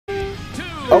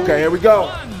Okay, here we go.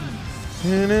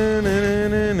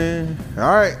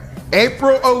 All right.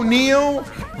 April O'Neil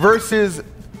versus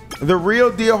the real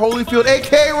deal Holyfield,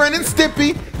 a.k.a. Ren and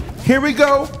Stimpy. Here we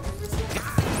go.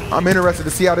 I'm interested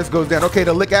to see how this goes down. Okay,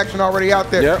 the lick action already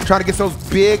out there. Yep. Trying to get those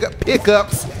big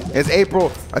pickups as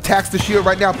April attacks the shield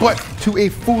right now, but to a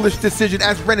foolish decision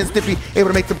as Ren and Stimpy able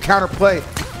to make some counter play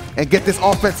and get this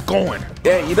offense going.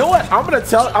 Yeah, you know what? I'm gonna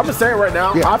say it right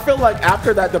now. Yeah. I feel like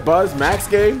after that DeBuzz Max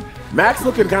game, Max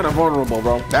looking kind of vulnerable,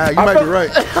 bro. Nah, you might be right.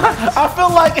 I feel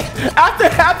like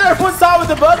after everyone saw with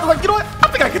DeBuzz, I'm like, you know what? I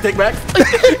think I can take Max.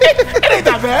 It ain't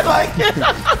that bad. Like,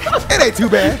 It ain't too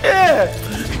bad. yeah,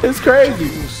 it's crazy.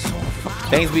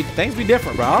 Things be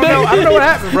different, bro. I don't know what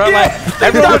happened, bro. Like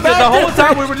everyone, the whole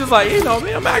time we were just like, you know,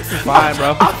 man, Max is fine,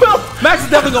 bro. Max is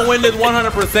definitely gonna win this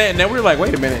 100%. And then we were like,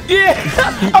 wait a minute. Yeah,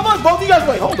 I'm like, both of you guys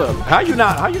were like, hold up. How you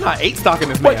not 8 stocking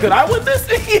this man? Wait, could I win this?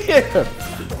 Yeah.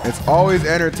 It's always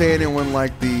entertaining when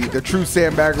like the true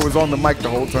sandbagger was on the mic the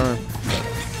whole time.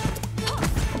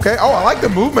 Okay, oh, I like the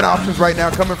movement options right now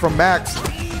coming from Max.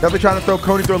 Definitely trying to throw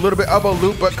Coney through a little bit of a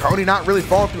loop, but Coney not really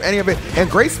falling through any of it. And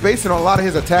great spacing on a lot of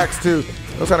his attacks too.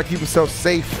 Knows how to keep himself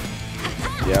safe.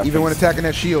 Yeah. Even when attacking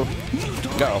that shield.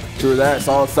 Go. True that.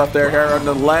 Solid stuff there here on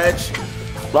the ledge.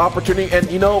 The opportunity, and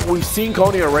you know, we've seen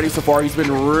Coney already so far. He's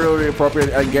been really appropriate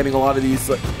at getting a lot of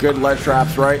these good ledge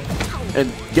traps, right?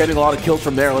 And getting a lot of kills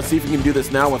from there. Let's see if we can do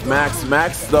this now with Max.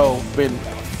 Max, though, been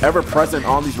ever present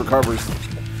on these recoveries.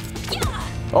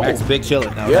 Oh. Max big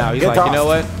chilling now. Yeah, Now he's like, you know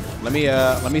what? Let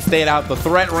me stay out the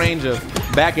threat range of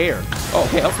back air. Oh,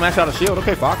 okay, I'll smash out a shield.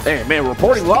 Okay, Fox. Hey, man,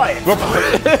 reporting live.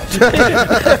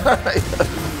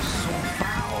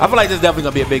 I feel like this is definitely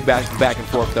gonna be a big back and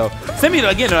forth though. Stimpy,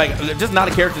 again, like just not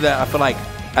a character that I feel like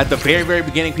at the very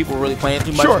beginning people were really playing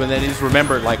too much, but then they just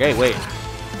remembered like, hey, wait.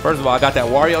 First of all, I got that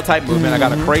Wario type movement. I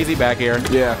got a crazy back air.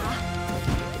 Yeah.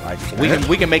 Like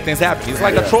we can make things happen. He's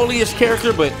like a trolley-ish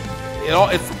character, but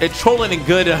it's trolling in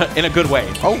a good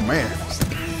way. Oh man.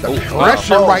 The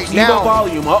pressure right now.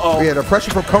 Volume. Yeah, the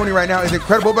pressure from Coney right now is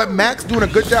incredible, but Max doing a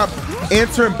good job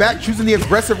answering back, choosing the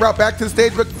aggressive route back to the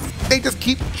stage, but they just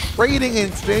keep trading and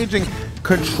exchanging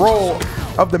control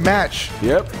of the match.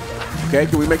 Yep. Okay,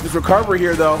 can we make this recovery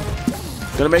here, though?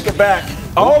 Gonna make it back.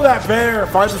 Oh, that bear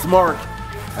finds its mark.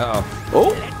 Uh-oh.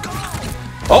 Oh.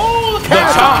 Oh, the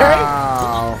catch.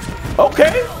 Wow.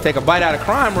 Okay. Take a bite out of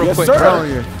crime real quick.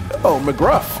 Sir. Oh,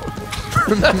 McGruff.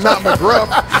 Not McGruff.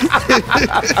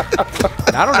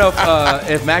 I don't know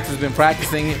if Max has been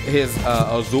practicing his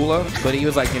Azula, but he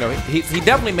was like, you know, he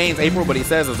definitely mains April, but he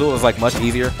says Azula is like much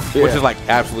easier, which is like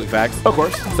absolute facts. Of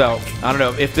course. So I don't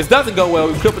know if this doesn't go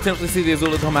well, we could potentially see the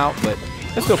Azula come out, but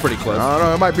it's still pretty close. I don't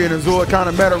know. It might be an Azula kind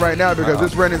of meta right now because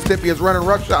this Ren and Stimpy is running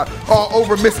rough shot all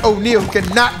over Miss O'Neil. He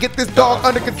cannot get this dog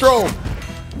under control.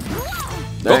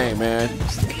 Dang, man.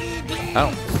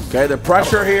 Oh. Okay, the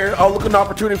pressure here. Oh, look at an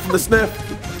opportunity from the sniff.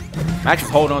 Max is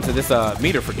holding on to this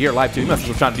meter for dear life, too. He must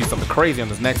be trying to do something crazy on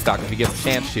this next stock if he gets a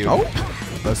chance to. Oh,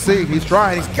 let's see. He's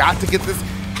trying. He's got to get this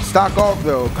stock off,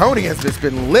 though. Coney has just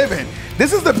been living.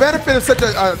 This is the benefit of such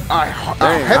a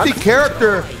heavy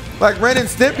character like Ren and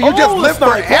Stimpy. You just live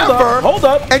forever. Hold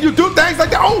up. And you do things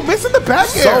like that. Oh, missing the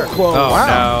back air. So close. Oh,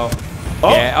 wow. no.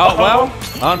 Yeah, well,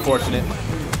 unfortunate.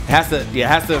 Has to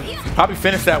probably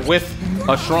finish that with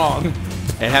a strong.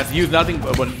 And has to use nothing,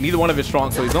 but neither one of his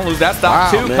strong, so he's gonna lose that stock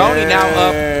too. Man. Coney now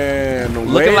up,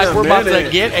 looking like we're about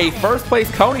to get a first place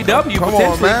Coney W,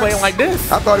 potentially playing like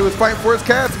this. I thought he was fighting for his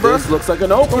cats, bro. This looks like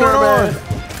an opener, man.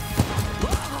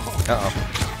 Uh-oh.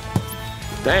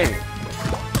 Dang.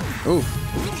 Ooh.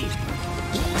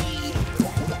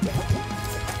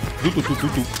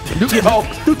 Yo,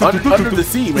 under the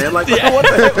sea, man. Like, what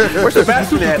the heck? Where's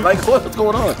Sebastian at? Like, what's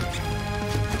going on?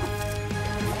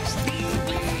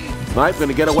 Knife's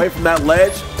gonna get away from that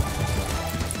ledge.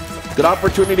 Good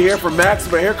opportunity here for Max,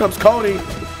 but here comes Coney.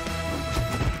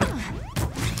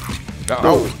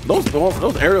 Oh, those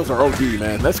aerials are OD,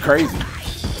 man. That's crazy.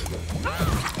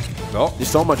 Oh, there's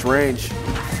so much range.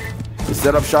 The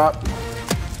setup shot.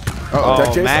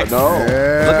 Max. No.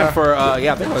 Yeah. Looking for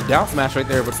yeah, they got a down smash right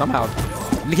there, but somehow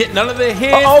get none of the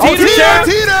hits.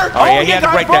 Teeter! Oh yeah, he had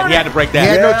to break that. He had to break that. He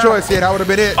had no choice. Yeah, that would have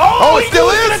been it. Oh, it still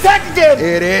is. Attack again.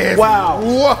 It is. Wow.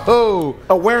 Whoa.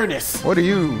 Awareness. What are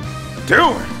you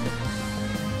doing?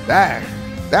 That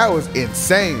was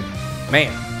insane.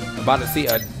 Man, I'm about to see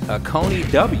a Coney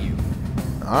W.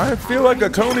 I feel like a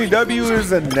Coney W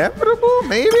is inevitable,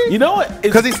 maybe? You know what?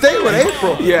 Because he stayed with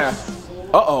April. Yeah.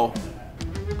 Uh-oh.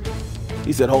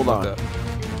 He said, hold on.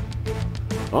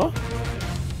 Huh?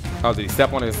 Oh, did he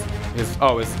step on his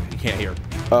he can't hear.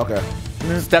 Okay.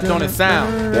 Stepped on his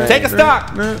sound. Dang. Take a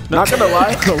stock. Not gonna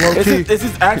lie. This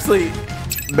is actually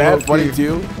bad funny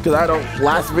too, because I don't.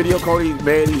 Last video Coney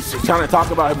made, he's trying to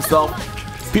talk about himself.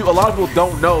 A lot of people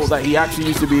don't know that he actually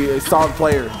used to be a solid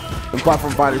player in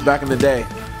platform fighters back in the day,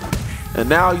 and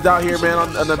now he's out here, man,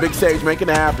 on the big stage making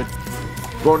it happen.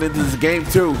 Going into this game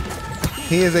too.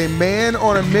 He is a man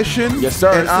on a mission. Yes,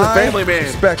 sir. And It's a family man.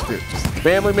 Respect it.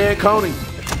 Family man, Coney.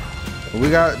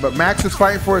 But Max is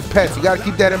fighting for his pets. You got to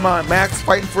keep that in mind. Max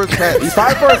fighting for his pets. He's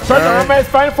fighting for his pets. My man's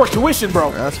fighting for tuition,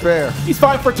 bro. That's fair. He's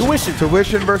fighting for tuition.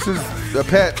 Tuition versus the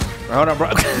pet. Hold on, bro.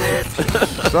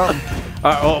 Something.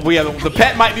 The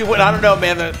pet might be what I don't know,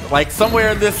 man. Like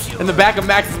somewhere in the back of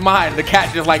Max's mind, the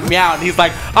cat just like meowed, and he's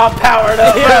like, "I'm powered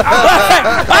up."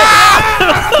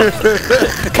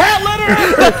 Cat litter.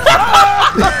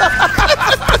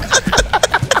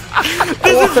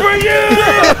 This is for you.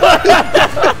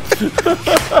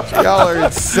 Y'all are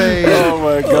insane. Oh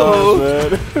my god,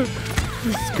 man.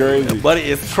 It's crazy. Buddy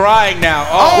is trying now.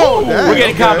 Oh, dang, we're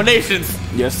getting okay. combinations.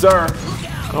 Yes, sir.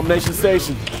 Combination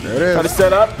station. There it is. Got it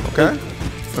set up. Okay.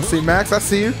 Let's see, Max. I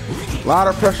see you. A lot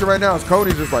of pressure right now. As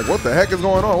Coney's just like, what the heck is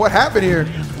going on? What happened here?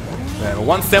 Man,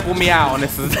 one simple meow, and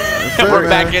this is it, we're man.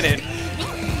 back in it.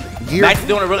 Gear. Max is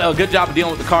doing a good job of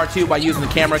dealing with the car too by using the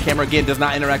camera. Camera again does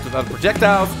not interact with other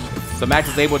projectiles, so Max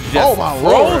is able to just my throw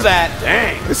Lord. that.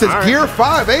 Dang. This is Gear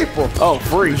 5 April. Oh,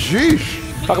 free. Sheesh.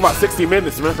 Talk about 60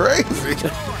 minutes, man. Crazy.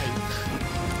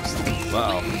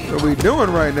 Wow. What are we doing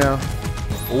right now?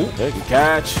 Ooh, Take a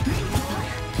catch.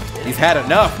 he's had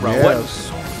enough, bro. Yes.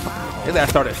 What? His ass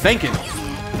started thinking.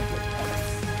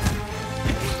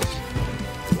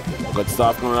 Good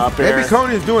stuff going up here. Maybe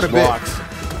Coney is doing a Blocks. bit.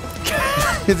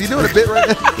 Is he doing a bit right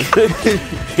now?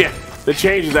 Yeah, the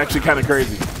change is actually kind of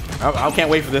crazy. I can't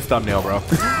wait for this thumbnail, bro.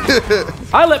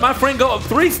 I let my friend go up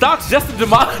 3 stocks just to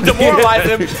demoralize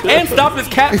him and stop his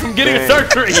cat from getting a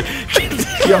surgery.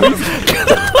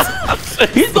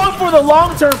 He's going for the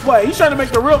long-term play. He's trying to make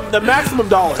the maximum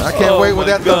dollars. I can't wait what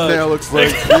my that God. thumbnail looks like.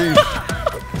 Jeez.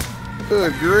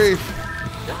 Good grief.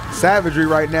 Savagery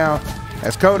right now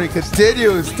as Coney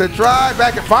continues to try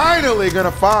back and finally going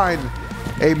to find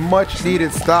a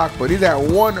much-needed stock, but he's at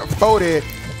 140.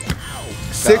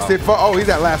 64. Oh, he's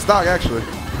at last stock, actually.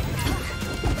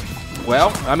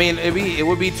 Well, I mean, it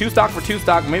would be 2 stock for 2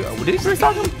 stock. Maybe did he 3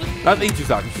 stock him? I think 2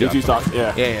 stock. Two stocks,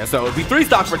 yeah. Yeah. So it'd be 3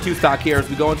 stock for 2 stock here as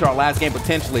we go into our last game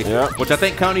potentially. Yeah. Which I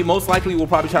think Coney most likely will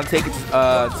probably try to take it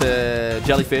to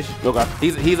Jellyfish. Okay.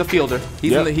 He's a fielder.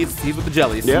 He's Yep. he's with the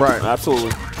jellies. Yeah, Right.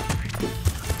 absolutely.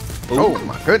 Oh,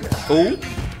 my goodness. Ooh.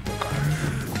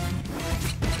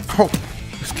 Oh,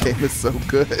 this game is so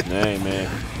good. Hey, man.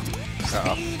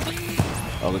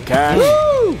 Oh, the cash.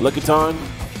 Look at time.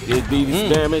 It did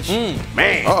damage.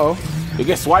 Man. Uh-oh. It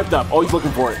gets swiped up. Oh, he's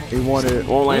looking for it. He wanted it.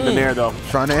 Won't land in there, though.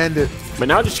 Trying to end it. But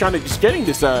now just getting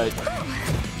this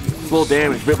little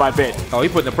damage bit by bit. Oh, he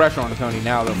putting the pressure on the Coney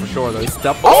now, though, for sure, though. He's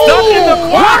stuck in the Oh,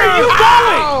 corner. Where are you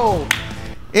going? Oh,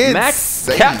 Max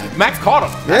insane. Max caught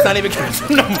him. That's Yeah. not even catch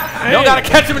him. No, you don't gotta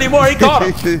catch him anymore. He caught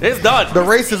him. It's done. The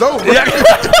race is over.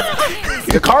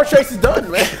 The car chase is done,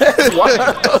 man.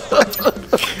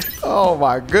 Oh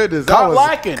my goodness, that Caught was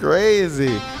lacking.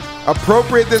 crazy.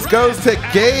 Appropriate. This goes to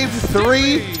Game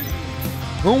 3.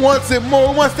 Who wants it more?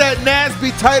 Who wants that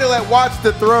NASB title at Watch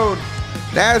the Throne?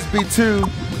 NASB2.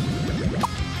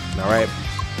 All right.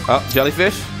 Oh,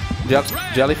 jellyfish.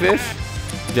 Jellyfish.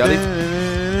 Jelly.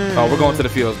 Oh, we're going to the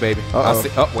fields, baby. I see.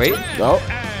 Oh, wait. No.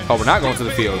 Oh, we're not going to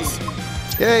the fields.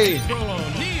 Yay.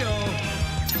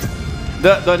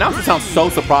 The announcer sounds so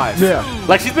surprised. Yeah.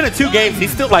 Like she's been in 2 games.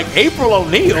 He's still like April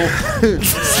O'Neil.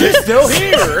 She's still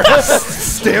here.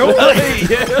 Still?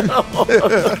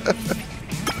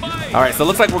 All right, so it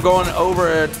looks like we're going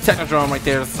over to Technodrome right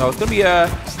there. So it's gonna be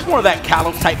more of that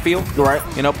Kalos type feel. Right.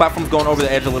 You know, platform's going over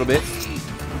the edge a little bit.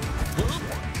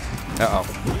 Uh-oh.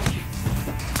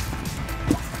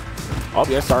 Oh,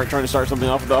 yeah, trying to start something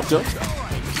off with the up tilt.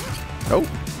 Oh.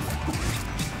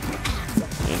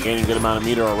 And gaining a good amount of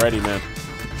meter already, man.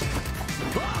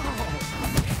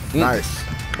 Nice.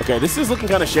 Okay, this is looking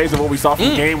kind of shades of what we saw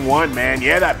from Game 1, man.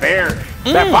 Yeah, that bear.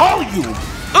 That volume.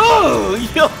 Oh,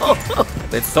 yo.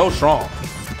 It's so strong.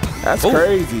 That's Ooh.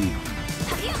 crazy.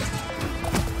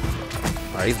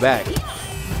 All right, he's back.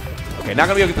 Okay, not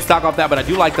gonna be able to get the stock off that, but I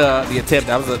do like the attempt.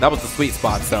 That was the sweet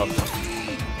spot. So,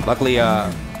 luckily,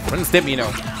 Brendan Stimpy, you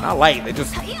know, not light. They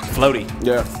just floaty.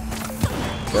 Yeah.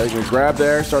 Okay, you can grab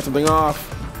there, start something off.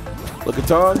 Look at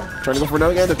Ton, trying to go for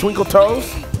another game. The twinkle toes.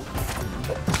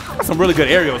 Some really good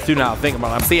aerials too. Now I'm thinking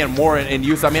about it. I'm seeing more in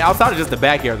use. I mean, outside of just the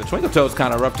back air, the twinkle toe is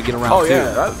kind of rough to get around. Oh too.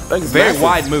 yeah, that's Very massive.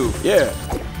 wide move. Yeah.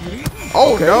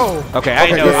 Oh, no. Okay, I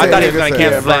didn't know. good I thought he save, was gonna good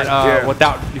cancel save. that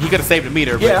without. He could have saved a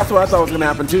meter. But Yeah, that's what I thought was gonna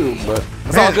happen too. But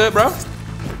it's all good, bro.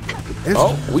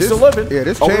 We still living. Yeah,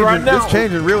 this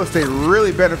change in real estate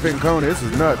really benefiting Coney. This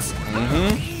is nuts.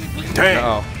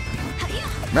 Dang.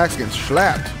 Max getting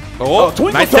slapped.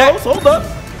 Twinkle nice toes. Hold up.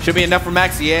 Should be enough for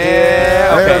Max.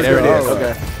 Yeah. Okay, there it is.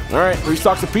 Okay. All right, 3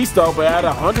 stocks apiece though, but at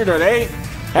 108,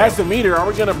 has the meter. Are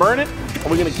we gonna burn it? Or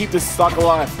are we gonna keep this stock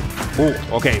alive? Ooh,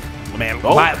 okay, man.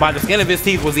 By the skin of his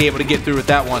teeth was he able to get through with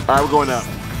that one. All right, we're going up.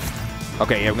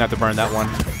 Okay, yeah, we're gonna have to burn that one.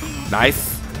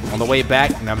 Nice. On the way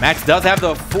back. Now Max does have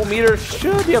the full meter.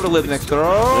 Should be able to live the next throw.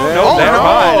 Yeah. No, never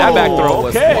mind. That back throw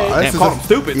was. Okay. Called him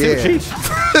stupid too. Jeez.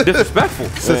 Disrespectful.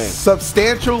 It's a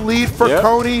substantial lead for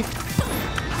Coney.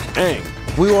 Dang.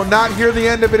 We will not hear the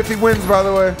end of it if he wins, by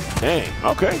the way. Dang.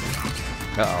 Okay.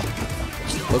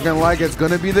 Looking like it's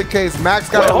going to be the case. Max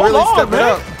got to really step it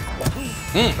up.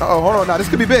 Hold on now. This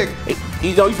could be big.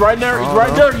 He's right there. He's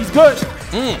right there. He's good.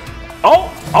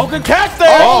 Oh, good catch there.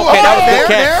 Okay, that was a good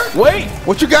catch. Wait.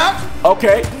 What you got?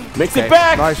 Okay. Makes it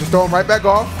back. Nice. Just throw him right back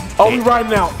off. He's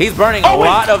riding out. He's burning a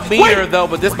lot of meter, though,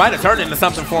 but this might have turned into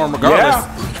something for him regardless.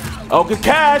 Yeah. Good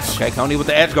catch. Okay, Coney with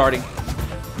the edge guarding.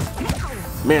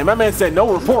 Man, my man said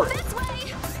no report.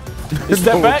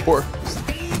 Step back. Report.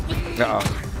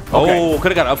 Oh,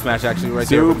 could have got an up smash actually right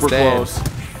there. Super close.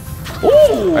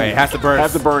 Ooh. Hey, has to burn.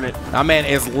 Has to burn it. My man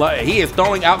is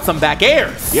throwing out some back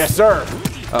airs. Yes, sir.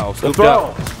 Scooped throw.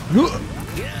 up.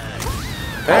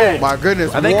 Oh my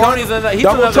goodness. I think Coney's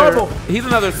he's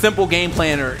another simple game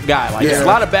planner guy. Like there's a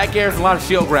lot of back airs and a lot of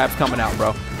shield grabs coming out,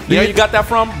 bro. You know you got that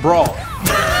from? Brawl.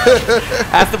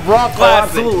 That's the Brawl class.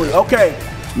 Absolutely. Okay.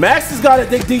 Max has got to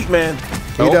dig deep, man.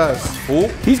 He does.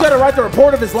 He's got to write the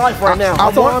report of his life right now.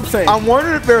 That's all I'm saying. I'm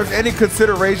wondering if there's any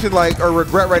consideration, like, or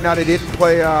regret right now they didn't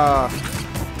play Azula.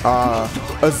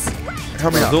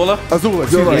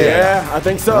 Yeah, I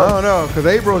think so. I don't know, because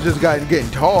April's just getting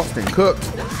tossed and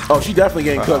cooked. Oh, she definitely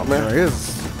getting cooked, man.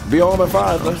 Be on at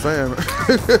 5, I'm saying.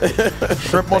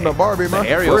 Shrimp on the Barbie, man.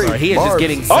 He is just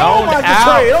getting zoned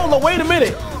out. Oh, no, wait a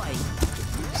minute.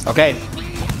 Okay.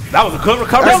 That was a good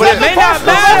recovery, but it may not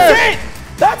matter.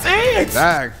 That's it.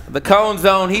 Dang. The cone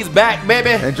zone, he's back, baby.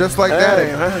 And just like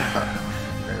that,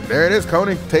 there it is,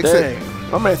 Coney. Takes it.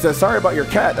 My man said, sorry about your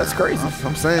cat. That's crazy.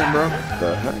 I'm saying, bro.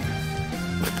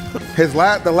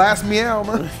 The last meow,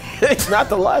 man. It's not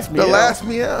the last meow. The last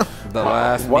meow. The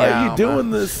last Why meow, are you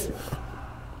doing this?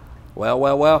 Well.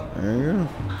 There you go.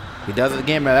 He does it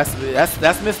again, man. That's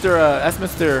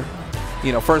Mr.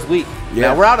 First week. Yeah.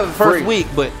 Now we're out of the first week,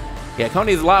 but yeah,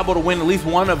 Coney is liable to win at least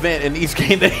one event in each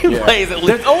game that he plays. At least.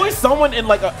 There's always someone in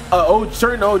like a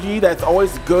certain OG that's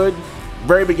always good,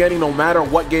 very beginning, no matter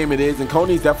what game it is, and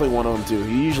Coney's definitely one of them too.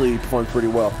 He usually performs pretty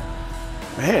well.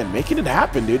 Man, making it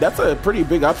happen, dude. That's a pretty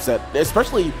big upset,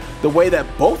 especially the way that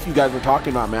both you guys were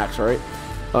talking about Max, right?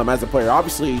 As a player,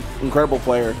 obviously incredible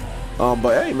player.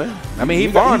 But hey, man. I mean,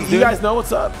 you guys know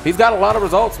what's up. He's got a lot of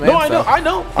results, man. No, I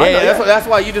know. That's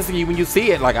why when you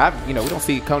see it, like we don't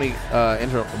see Coney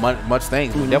enter much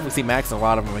things. We definitely see Max in a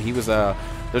lot of them. He was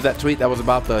there's that tweet that was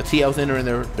about the TLs entering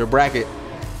their bracket,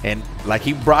 and like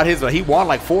he won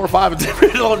like 4 or 5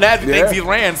 different little nasty things he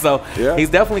ran. So he's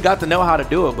definitely got to know how to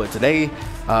do it. But today,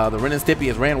 the Ren and Stimpy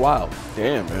has ran wild.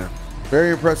 Damn, man.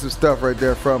 Very impressive stuff right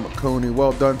there from Coney.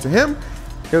 Well done to him.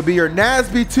 He'll be your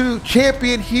NASB2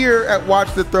 champion here at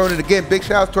Watch the Throne. And again, big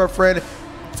shout out to our friend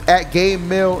at Game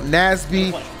Mill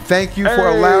NASB. Thank you for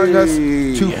allowing us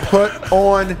to put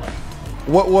on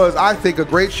what was, I think, a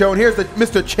great show. And here's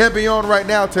Mr. Champion right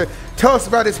now to tell us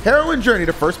about his heroin journey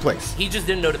to first place. He just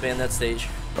didn't know to ban that stage.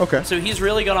 Okay. So he's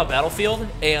really good on Battlefield.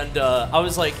 And I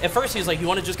was like, at first he was like, you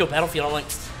want to just go Battlefield? I'm like,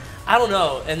 I don't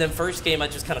know. And then first game, I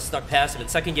just kind of snuck past him. And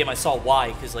second game, I saw why.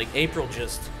 Because like April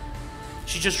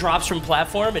she just drops from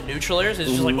platform and neutral airs. It's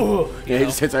just like, oh. Yeah, he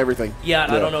just hits everything. Yeah,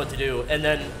 and I don't know what to do. And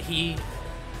then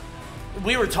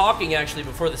we were talking actually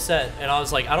before the set, and I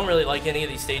was like, I don't really like any of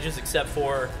these stages except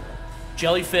for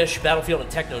Jellyfish, Battlefield, and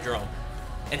Technodrome.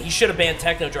 And he should have banned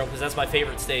Technodrome because that's my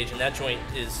favorite stage, and that joint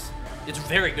it's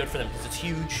very good for them because it's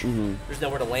huge. There's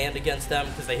nowhere to land against them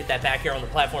because they hit that back air on the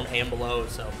platform and below.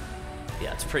 So,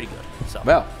 yeah, it's pretty good. So.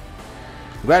 Well,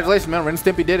 congratulations, man. Ren and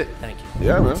Stimpy did it. Thank you.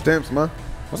 Yeah, man. Stamps, man.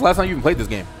 When's the last time you even played this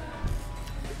game?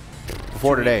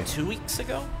 Before today. 2 weeks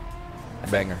ago?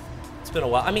 Banger. It's been a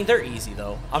while. I mean, they're easy,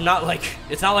 though. It's not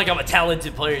like I'm a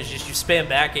talented player. It's just you spam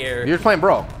back air. You're playing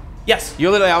Brawl. Yes.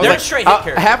 You're literally, they're straight hit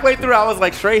character. Halfway through, I was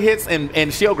like straight hits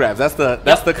and shield grabs. That's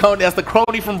the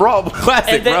Coney from Brawl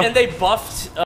Classic, and they buffed